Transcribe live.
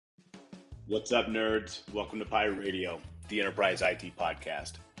What's up, nerds? Welcome to Pirate Radio, the Enterprise IT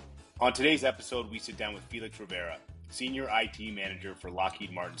podcast. On today's episode, we sit down with Felix Rivera, Senior IT Manager for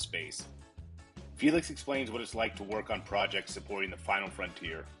Lockheed Martin Space. Felix explains what it's like to work on projects supporting the final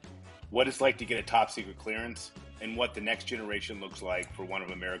frontier, what it's like to get a top secret clearance, and what the next generation looks like for one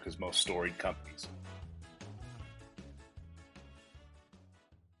of America's most storied companies.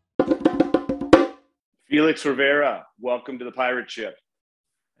 Felix Rivera, welcome to the Pirate Ship.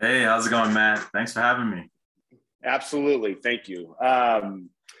 Hey, how's it going, Matt? Thanks for having me. Absolutely. Thank you.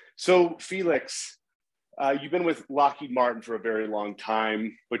 So, Felix, you've been with Lockheed Martin for a very long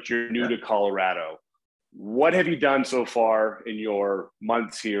time, but you're new to Colorado. What have you done so far in your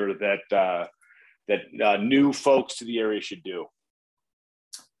months here that new folks to the area should do?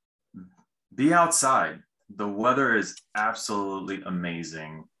 Be outside. The weather is absolutely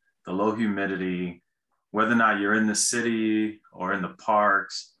amazing. The low humidity, whether or not you're in the city or in the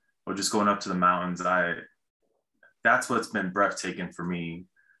parks or just going up to the mountains, that's what's been breathtaking for me,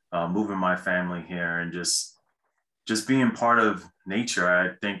 moving my family here and just being part of nature.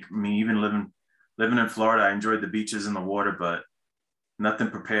 I think even living in Florida, I enjoyed the beaches and the water, but nothing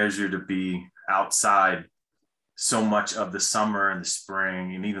prepares you to be outside so much of the summer and the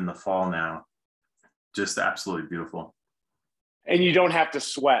spring and even the fall now. Just absolutely beautiful. And you don't have to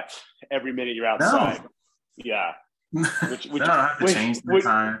sweat every minute you're outside. No. Yeah. Which I don't have to change the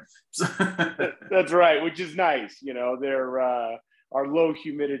time. That's right, which is nice. You know, our low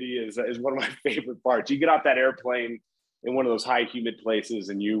humidity is one of my favorite parts. You get off that airplane in one of those high humid places,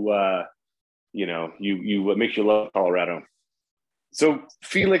 and you makes you love Colorado. So,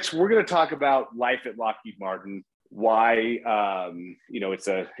 Felix, we're going to talk about life at Lockheed Martin. Why, it's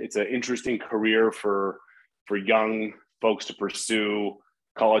an interesting career for young folks to pursue,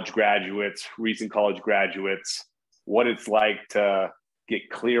 college graduates, recent college graduates, what it's like to get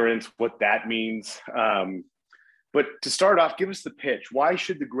clearance, what that means. But to start off, give us the pitch. Why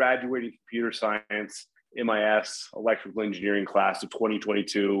should the graduating computer science, MIS, electrical engineering class of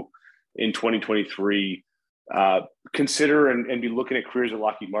 2022 in 2023 consider and be looking at careers at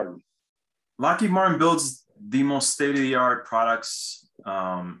Lockheed Martin? Lockheed Martin builds the most state-of-the-art products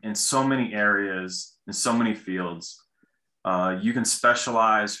in so many areas, in so many fields. You can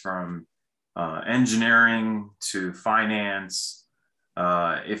specialize from engineering to finance,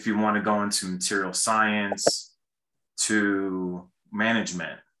 if you want to go into material science, to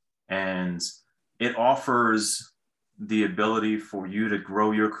management. And it offers the ability for you to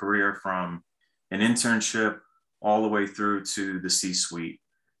grow your career from an internship all the way through to the C-suite.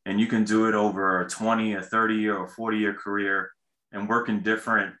 And you can do it over a 20, a 30-year or 40-year career and work in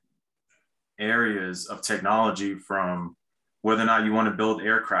different areas of technology, from whether or not you want to build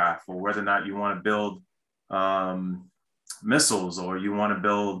aircraft, or whether or not you want to build missiles, or you want to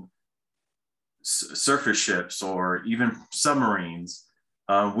build surface ships, or even submarines.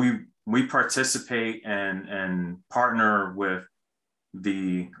 We participate and partner with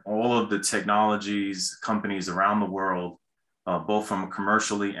all of the technologies companies around the world, both from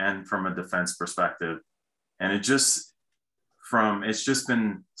commercially and from a defense perspective. And it's just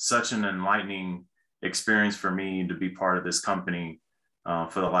been such an enlightening experience for me to be part of this company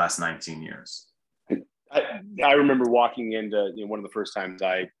for the last 19 years. I remember walking into one of the first times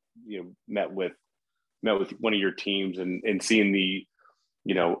I met with one of your teams and seeing the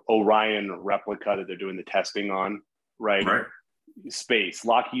Orion replica that they're doing the testing on, right? Space.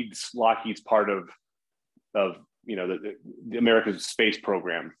 Lockheed's part of the America's space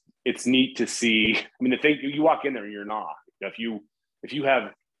program. It's neat to see. I mean, the thing, you walk in there and you're in awe. If you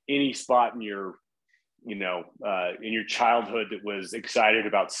have any spot in your in your childhood that was excited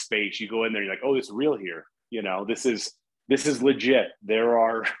about space, you go in there, you're like, oh, it's real here. This is legit.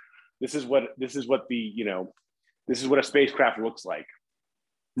 This is what a spacecraft looks like.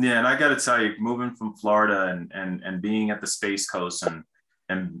 Yeah. And I got to tell you, moving from Florida and being at the Space Coast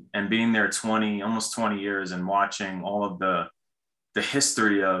and being there almost 20 years and watching all of the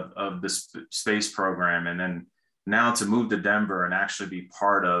history of the space program. And then now to move to Denver and actually be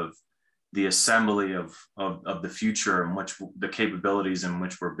part of the assembly of the future and which the capabilities in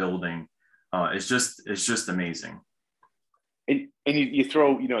which we're building, it's just amazing. And you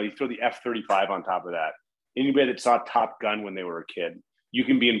throw the F-35 on top of that. Anybody that saw Top Gun when they were a kid, you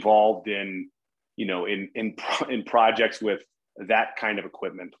can be involved in projects with that kind of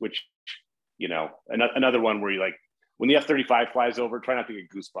equipment, which, another one where you like, when the F-35 flies over, try not to get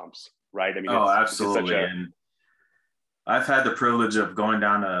goosebumps, right? I mean, absolutely. And I've had the privilege of going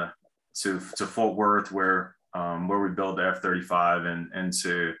down to Fort Worth, where we build the F-35, and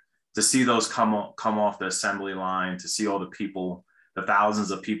to see those come off the assembly line, to see all the people the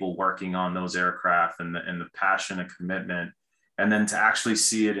thousands of people working on those aircraft and the passion and commitment. And then to actually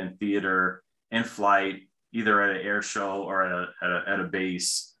see it in theater, in flight, either at an air show or at a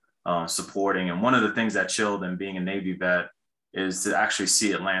base, supporting. And one of the things that chilled in being a Navy vet is to actually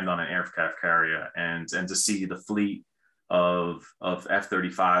see it land on an aircraft carrier, and to see the fleet of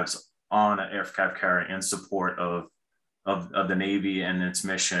F-35s on an aircraft carrier in support of the Navy and its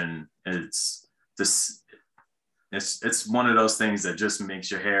mission. It's one of those things that just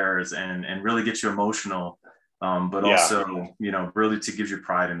makes your hairs and really gets you emotional, but also, you know, really to give you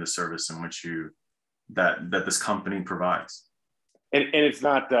pride in the service in which that this company provides. And it's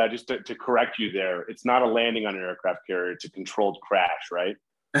not, just to correct you there, it's not a landing on an aircraft carrier, it's a controlled crash, right?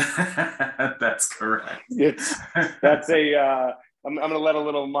 That's correct. That's I'm going to let a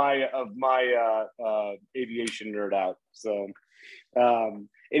little of my aviation nerd out. So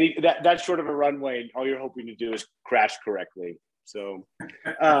that's short of a runway, all you're hoping to do is crash correctly. So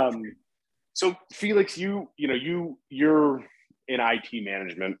so Felix, you're in IT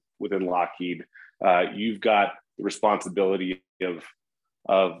management within Lockheed. You've got the responsibility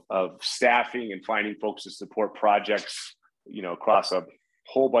of staffing and finding folks to support projects, across a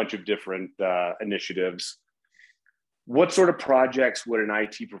whole bunch of different initiatives. What sort of projects would an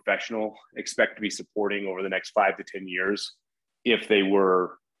IT professional expect to be supporting over the next 5 to 10 years if they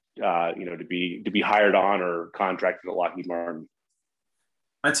were, to be hired on or contracted at Lockheed Martin?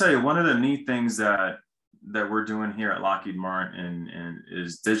 I tell you, one of the neat things that we're doing here at Lockheed Martin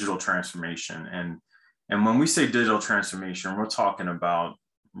is digital transformation. And when we say digital transformation, we're talking about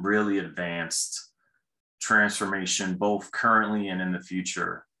really advanced transformation, both currently and in the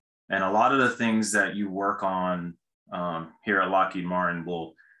future. And a lot of the things that you work on here at Lockheed Martin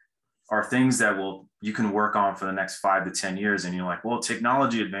are things that you can work on for the next 5 to 10 years. And you're like, well,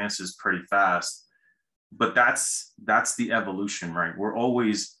 technology advances pretty fast, but that's the evolution, right? We're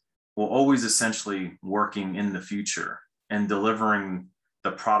always essentially working in the future and delivering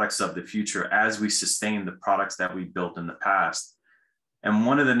the products of the future as we sustain the products that we built in the past. And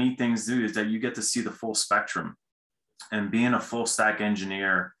one of the neat things too is that you get to see the full spectrum. And being a full stack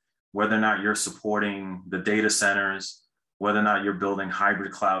engineer, whether or not you're supporting the data centers, whether or not you're building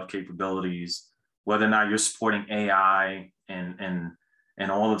hybrid cloud capabilities, whether or not you're supporting AI and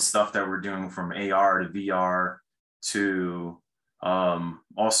all of the stuff that we're doing from AR to VR to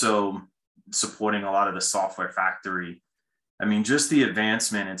also supporting a lot of the software factory. I mean, just the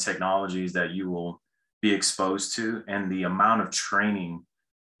advancement in technologies that you will be exposed to and the amount of training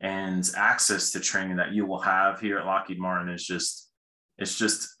and access to training that you will have here at Lockheed Martin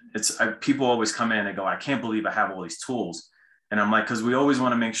people always come in and go, I can't believe I have all these tools. And I'm like, because we always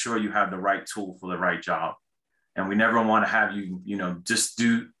want to make sure you have the right tool for the right job. And we never want to have you, just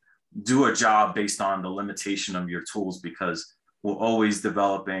do a job based on the limitation of your tools, because we're always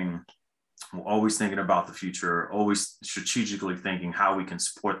developing. We're always thinking about the future, always strategically thinking how we can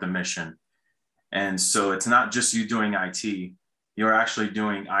support the mission. And so it's not just you doing IT, you're actually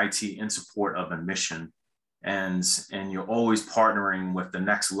doing IT in support of a mission. And you're always partnering with the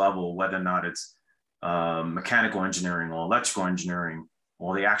next level, whether or not it's mechanical engineering or electrical engineering,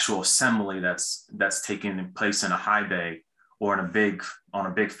 or the actual assembly that's taking place in a high bay or on a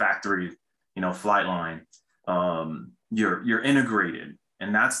big factory, flight line. You're integrated.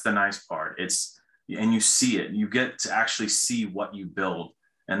 And that's the nice part. And you see it, you get to actually see what you build.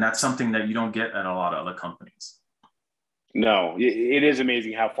 And that's something that you don't get at a lot of other companies. No, it is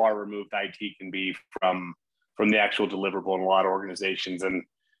amazing how far removed IT can be from the actual deliverable in a lot of organizations. And,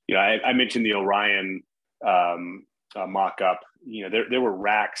 I mentioned the Orion mock-up, there were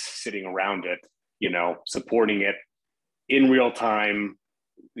racks sitting around it, supporting it in real time,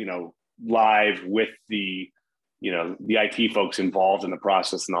 live with the IT folks involved in the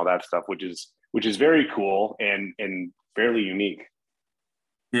process and all that stuff, which is very cool and fairly unique.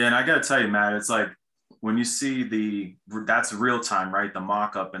 Yeah. And I got to tell you, Matt, it's like when you see that's real time, right? The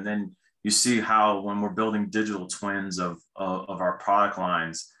mock-up. And then you see how when we're building digital twins of our product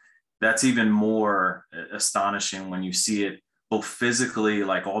lines, that's even more astonishing when you see it both physically,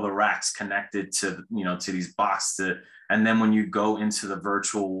 like all the racks connected to these boxes. And then when you go into the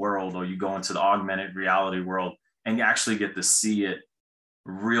virtual world or you go into the augmented reality world, and you actually get to see it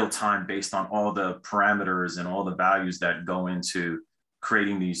real time based on all the parameters and all the values that go into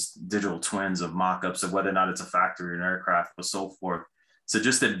creating these digital twins of mock-ups of whether or not it's a factory or an aircraft or so forth. So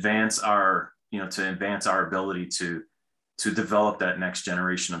just advance our ability to develop that next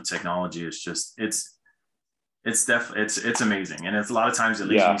generation of technology. It's amazing. And it's a lot of times it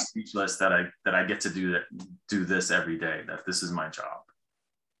leaves me speechless that I get to do this every day, that this is my job.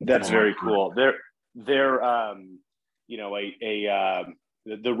 That's very cool.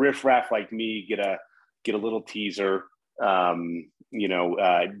 the riffraff like me get a little teaser, to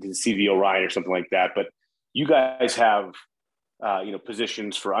see the Orion or something like that. But you guys have,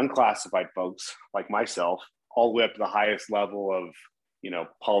 positions for unclassified folks like myself, all the way up to the highest level of,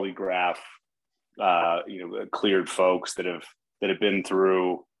 polygraph, cleared folks that have been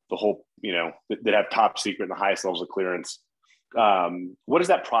through the whole, that have top secret and the highest levels of clearance. What is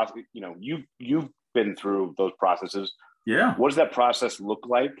that process? You've been through those processes. Yeah. What does that process look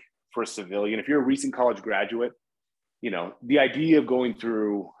like for a civilian? If you're a recent college graduate, the idea of going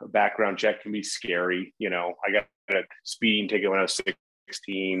through a background check can be scary. I got a speeding ticket when I was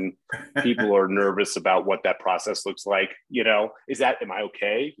 16. People are nervous about what that process looks like. Am I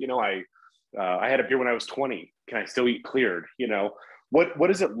okay? I had a beer when I was 20. Can I still eat cleared? What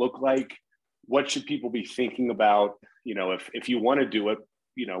does it look like? What should people be thinking about? If you want to do it,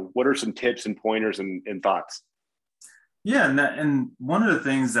 what are some tips and pointers and thoughts? Yeah, and one of the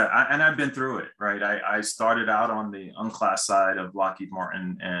things that I've been through it, right? I started out on the unclass side of Lockheed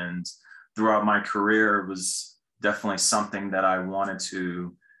Martin, and throughout my career, it was definitely something that I wanted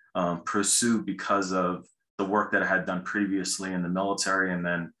to pursue because of the work that I had done previously in the military, and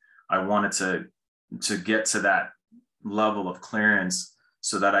then I wanted to get to that level of clearance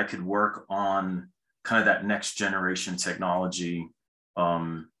so that I could work on kind of that next generation technology,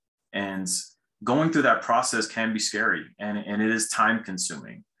 and going through that process can be scary, and it is time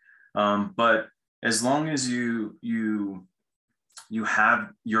consuming. But as long as you have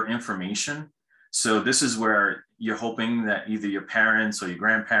your information, so this is where you're hoping that either your parents or your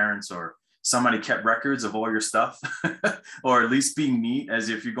grandparents or somebody kept records of all your stuff, or at least being neat, as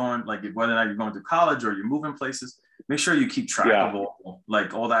if you're going, like whether or not you're going to college or you're moving places, make sure you keep track of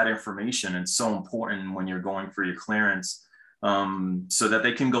all that information. It's so important when you're going for your clearance, so that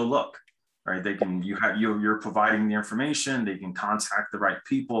they can go look. Right, you're providing the information. They can contact the right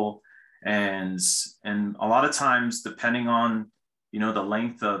people, and a lot of times, depending on the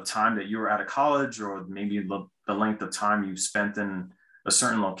length of time that you were out of college, or maybe the length of time you've spent in a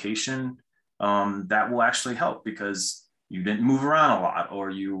certain location, that will actually help because you didn't move around a lot, or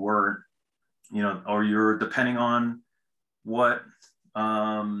you were, or you're depending on what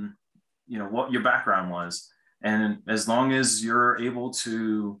what your background was, and as long as you're able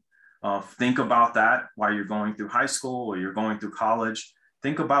to think about that while you're going through high school or you're going through college.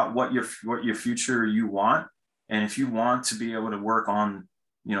 Think about what your future you want, and if you want to be able to work on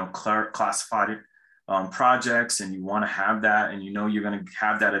classified projects, and you want to have that, and you're going to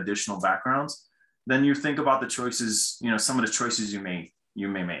have that additional backgrounds, then you think about the choices. Some of the choices you may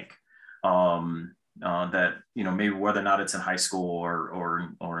make. That maybe whether or not it's in high school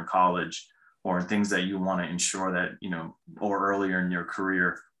or in college, or in things that you want to ensure that or earlier in your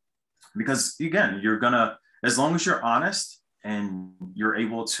career. Because again, you're gonna, as long as you're honest and you're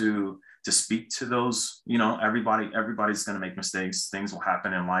able to speak to those, everybody's gonna make mistakes. Things will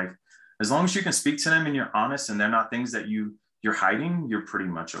happen in life. As long as you can speak to them and you're honest, and they're not things that you're hiding, you're pretty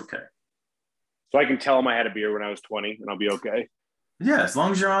much okay. So I can tell them I had a beer when I was 20, and I'll be okay. Yeah, as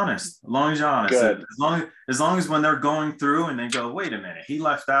long as you're honest. Good. As long as when they're going through and they go, wait a minute, he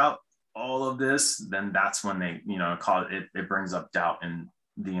left out all of this, then that's when they, call it. It brings up doubt in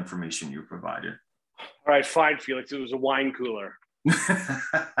the information you provided. All right, fine, Felix. It was a wine cooler.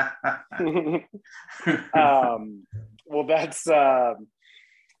 Well, that's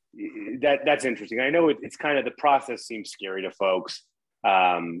interesting. I know it's kind of, the process seems scary to folks.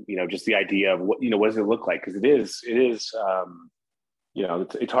 Just the idea of what does it look like? Because it is. It's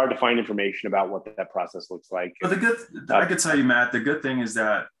hard to find information about what that process looks like. But I could tell you, Matt, the good thing is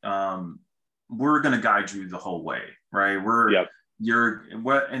that we're going to guide you the whole way, right?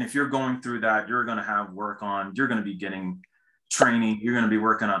 And if you're going through that, you're going to have work on, you're going to be getting training, you're going to be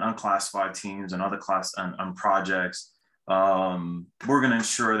working on unclassified teams and other on projects. We're going to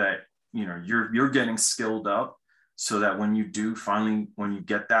ensure that, you're getting skilled up, so that when you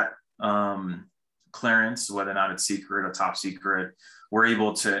get that clearance, whether or not it's secret or top secret, we're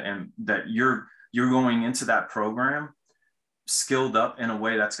able to, and that you're going into that program skilled up in a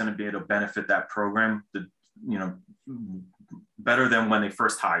way that's going to be able to benefit that program, better than when they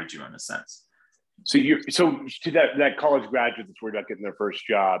first hired you, in a sense. So to that college graduate that's worried about getting their first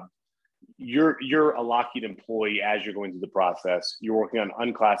job, you're a Lockheed employee as you're going through the process. You're working on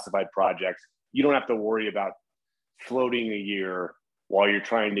unclassified projects. You don't have to worry about floating a year while you're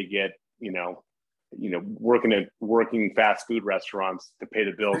trying to get, working fast food restaurants to pay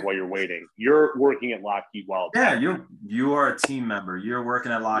the bills while you're waiting. You're working at Lockheed while. Yeah, you are a team member. You're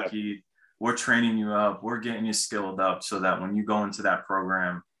working at Lockheed. Yep. We're training you up. We're getting you skilled up so that when you go into that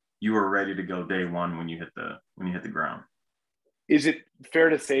program, you are ready to go day one when you hit the ground. Is it fair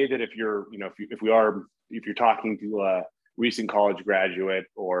to say that if you're, if you're talking to a recent college graduate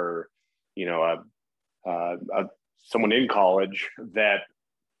or, someone in college, that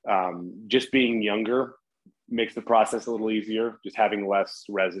just being younger makes the process a little easier, just having less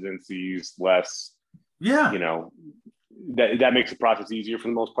residencies, less, yeah, that makes the process easier for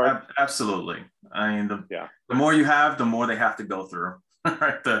the most part? Absolutely. I mean, the more you have, the more they have to go through.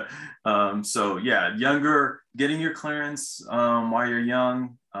 Right. So yeah, getting your clearance while you're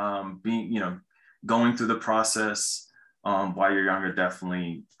young, going through the process while you're younger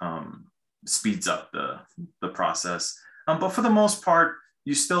definitely speeds up the process. But for the most part,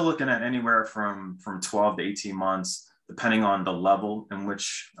 you're still looking at anywhere from 12 to 18 months, depending on the level in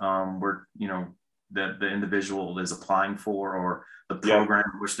which the individual is applying for, or the program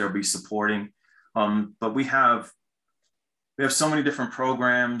which they'll be supporting. But we have so many different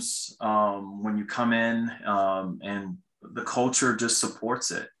programs when you come in, and the culture just supports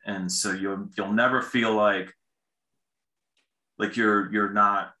it. And so you'll never feel like you're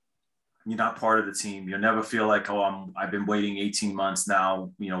not part of the team. You'll never feel like, I've been waiting 18 months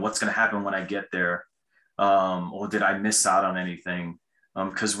now, what's going to happen when I get there? Or did I miss out on anything?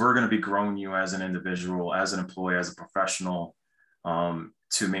 Because we're going to be growing you as an individual, as an employee, as a professional,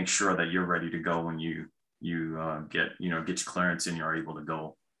 to make sure that you're ready to go when you get your clearance and you're able to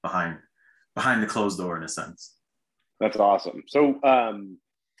go behind the closed door, in a sense. That's awesome. So,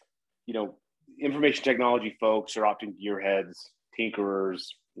 information technology folks are often gearheads, tinkerers,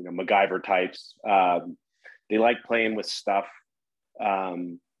 MacGyver types. They like playing with stuff.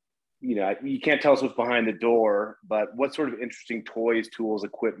 You can't tell us what's behind the door, but what sort of interesting toys, tools,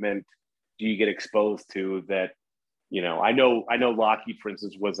 equipment do you get exposed to that, I know Lockheed, for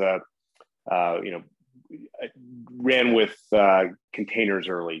instance, was ran with containers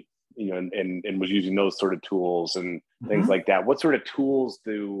early, and was using those sort of tools and things like that. What sort of tools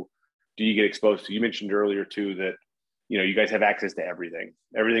do you get exposed to? You mentioned earlier too that, you guys have access to everything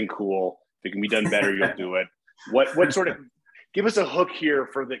cool. If it can be done better, you'll do it. What sort of, give us a hook here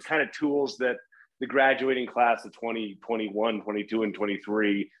for the kind of tools that the graduating class of 2021, 22, and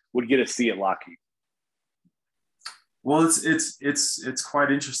 23 would get to see at Lockheed? Well, it's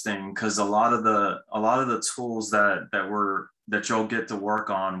quite interesting, because a lot of the tools that you'll get to work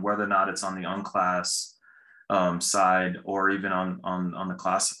on, whether or not it's on the unclass side or even on the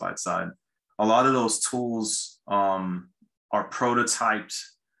classified side, a lot of those tools are prototyped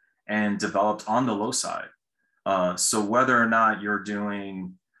and developed on the low side. So whether or not you're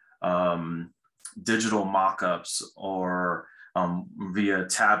doing digital mock-ups or via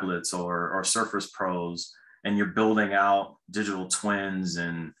tablets or Surface Pros, and you're building out digital twins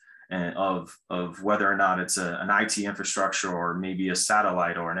and of whether or not it's an IT infrastructure or maybe a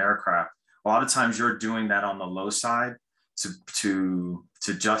satellite or an aircraft, a lot of times you're doing that on the low side to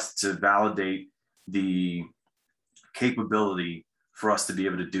validate the capability for us to be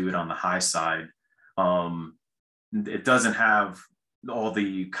able to do it on the high side. It doesn't have all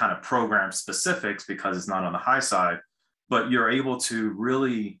the kind of program specifics because it's not on the high side, but you're able to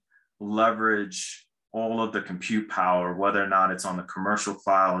really leverage all of the compute power, whether or not it's on the commercial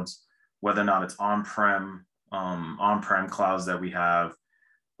clouds, whether or not it's on-prem clouds that we have,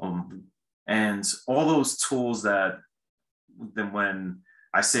 and all those tools that then when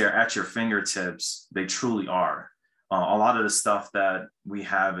I say are at your fingertips, they truly are. A lot of the stuff that we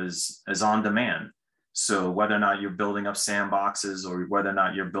have is on demand. So whether or not you're building up sandboxes or whether or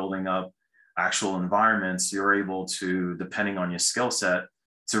not you're building up actual environments, you're able to, depending on your skill set,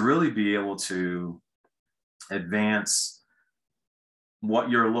 to really be able to advance what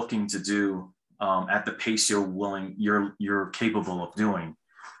you're looking to do at the pace you're capable of doing.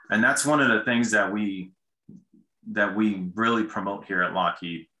 And that's one of the things that we really promote here at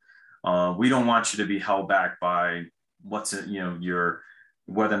Lockheed. We don't want you to be held back by whether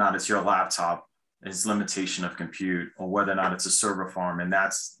or not it's your laptop is limitation of compute, or whether or not it's a server farm and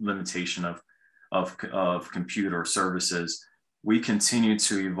that's limitation of compute or services. We continue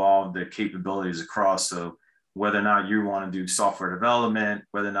to evolve the capabilities across. So whether or not you want to do software development,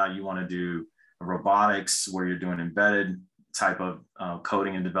 whether or not you want to do robotics where you're doing embedded type of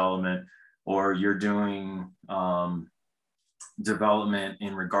coding and development, or you're doing development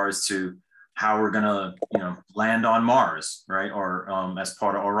in regards to how we're going to land on Mars, right? Or as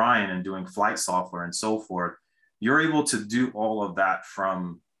part of Orion and doing flight software and so forth, you're able to do all of that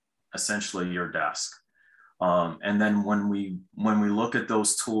from essentially your desk. And then when we look at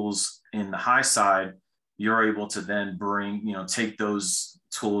those tools in the high side, you're able to then take those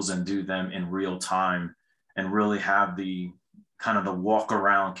tools and do them in real time and really have the kind of the walk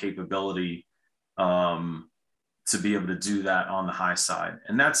around capability to be able to do that on the high side.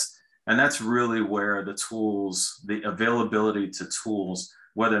 And that's really where the tools, the availability to tools,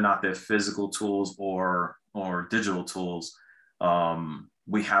 whether or not they're physical tools or digital tools,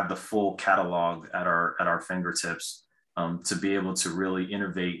 we have the full catalog at our fingertips to be able to really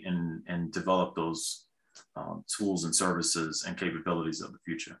innovate and develop those tools and services and capabilities of the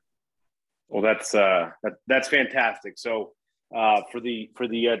future. Well, that's fantastic. So for the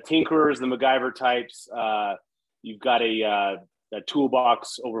tinkerers, the MacGyver types, you've got a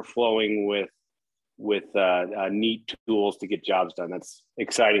toolbox overflowing with neat tools to get jobs done. That's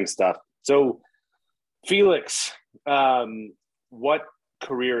exciting stuff. So, Felix, what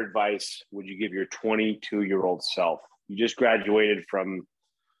career advice would you give your 22-year-old self? You just graduated from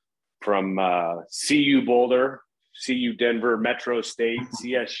CU Boulder, CU Denver, Metro State,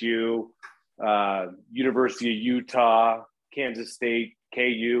 CSU, University of Utah, Kansas State,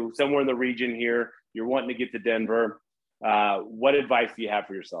 KU, somewhere in the region here. You're wanting to get to Denver. What advice do you have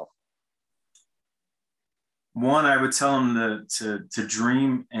for yourself? One, I would tell them to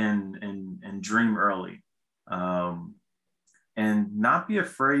dream and dream early, and not be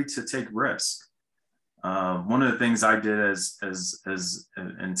afraid to take risk. One of the things I did as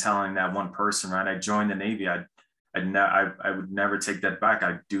in telling that one person, right? I joined the Navy. I would never take that back.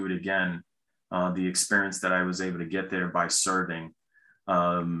 I'd do it again. The experience that I was able to get there by serving,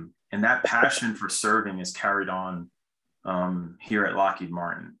 and that passion for serving is carried on here at Lockheed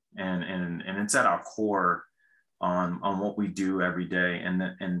Martin, and it's at our core on what we do every day, and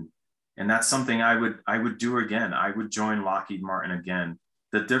that's something I would do again. I would join Lockheed Martin again.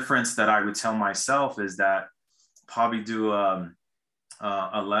 The difference that I would tell myself is that probably do a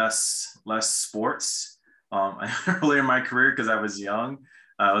less sports earlier in my career, because I was young.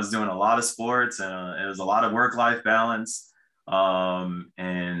 I was doing a lot of sports, and it was a lot of work-life balance. But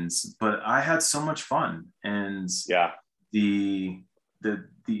I had so much fun, and yeah, the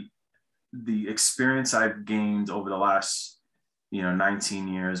experience I've gained over the last 19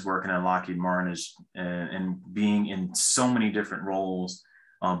 years working at Lockheed Martin and being in so many different roles,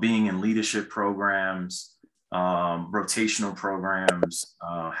 being in leadership programs, rotational programs,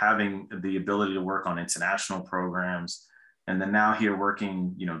 having the ability to work on international programs, and then now here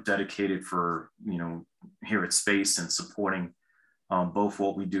working, dedicated for, here at Space and supporting both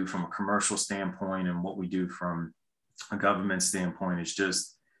what we do from a commercial standpoint and what we do from a government standpoint. It's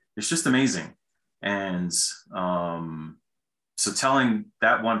just amazing. And so telling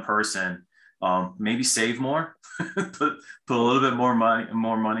that one person, maybe save more, put a little bit more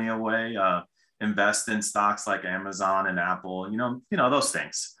money away, invest in stocks like Amazon and Apple, those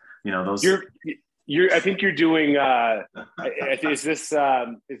things, those. I think you're doing, is this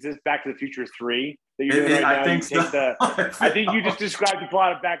Back to the Future 3 that you're doing right now? I think so. I think you just described the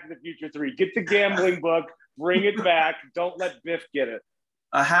plot of Back to the Future 3. Get the gambling book, bring it back. Don't let Biff get it.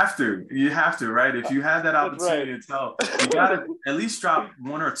 You have to, right? If you had that opportunity to tell, you got to at least drop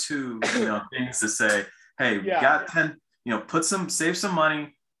one or two, things to say, hey, we got 10, save some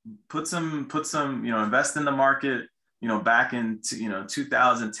money, put some, invest in the market, back in,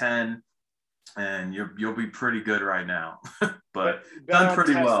 2010, and you'll be pretty good right now. but done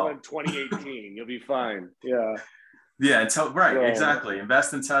pretty well. In 2018, you'll be fine. Yeah. Yeah. Exactly.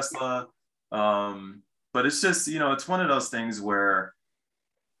 Invest in Tesla. But it's just, it's one of those things where,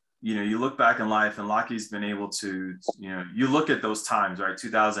 you look back in life, and Lockheed's been able to, you look at those times, right?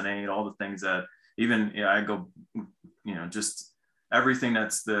 2008, all the things that even, I go, just everything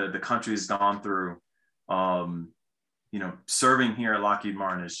that's the country's gone through, serving here at Lockheed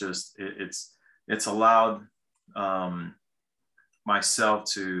Martin is just, it's allowed myself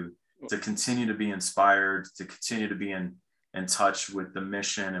to continue to be inspired, to continue to be in touch with the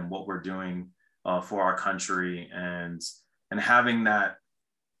mission and what we're doing for our country, and having that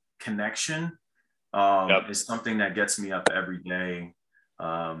connection is something that gets me up every day,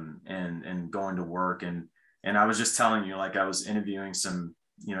 and going to work. And I was just telling you, like, I was interviewing some,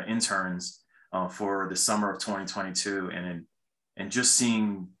 interns for the summer of 2022, and just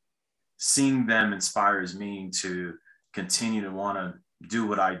seeing them inspires me to continue to want to do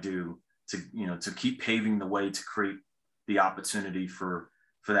what I do, to keep paving the way to create the opportunity for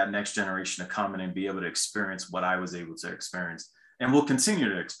that next generation to come in and be able to experience what I was able to experience, and will continue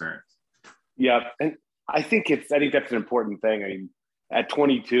to experience. Yeah. And I think that's an important thing. I mean, at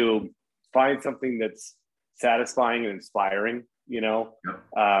 22, find something that's satisfying and inspiring, Yep.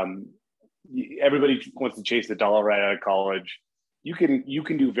 Everybody wants to chase the dollar right out of college. You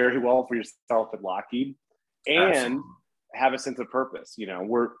can do very well for yourself at Lockheed and Absolutely. Have a sense of purpose.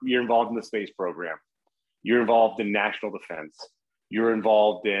 You're involved in the space program. you're involved in national defense. You're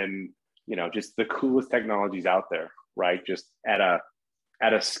involved in, just the coolest technologies out there, right? Just at a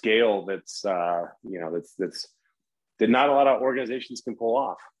scale that's, that not a lot of organizations can pull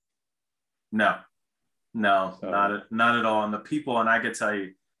off. No, not at all. And the people, and I can tell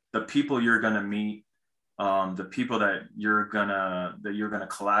you, the people you're going to meet, the people that you're gonna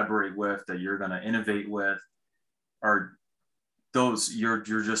collaborate with, that you're gonna innovate with, are those you're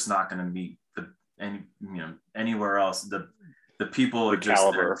just not gonna meet anywhere else. The people are just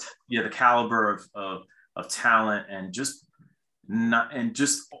caliber. The caliber of talent and just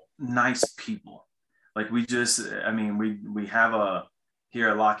nice people. Like we have here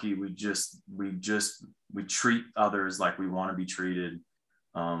at Lockheed, we treat others like we want to be treated.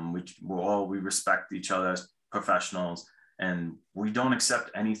 We respect each other as professionals, and we don't accept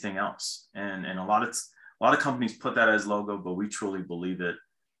anything else. And a lot of companies put that as logo, but we truly believe it.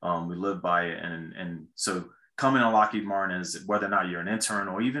 We live by it. And so coming to Lockheed Martin is, whether or not you're an intern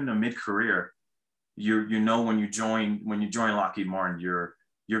or even a mid-career, when you join Lockheed Martin, you're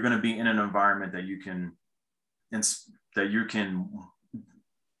going to be in an environment that you can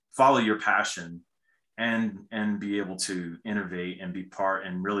follow your passion and be able to innovate and be part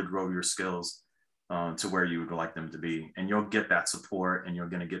and really grow your skills to where you would like them to be. And you'll get that support, and you're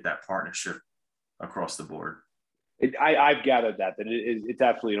going to get that partnership across the board. I've gathered that it's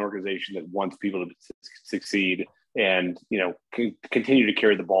absolutely an organization that wants people to succeed and, continue to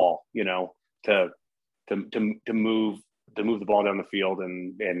carry the ball, to move the ball down the field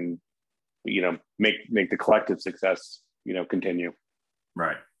and make the collective success, continue.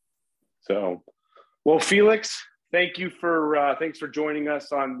 Right. So, well, Felix, thanks for joining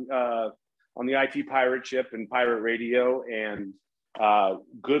us on the IT Pirate Ship and Pirate Radio, and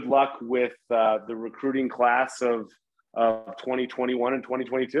good luck with the recruiting class of 2021 and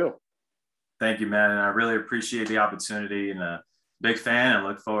 2022. Thank you, man. And I really appreciate the opportunity, and a big fan, and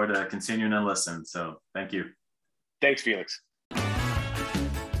look forward to continuing to listen. So thank you. Thanks, Felix.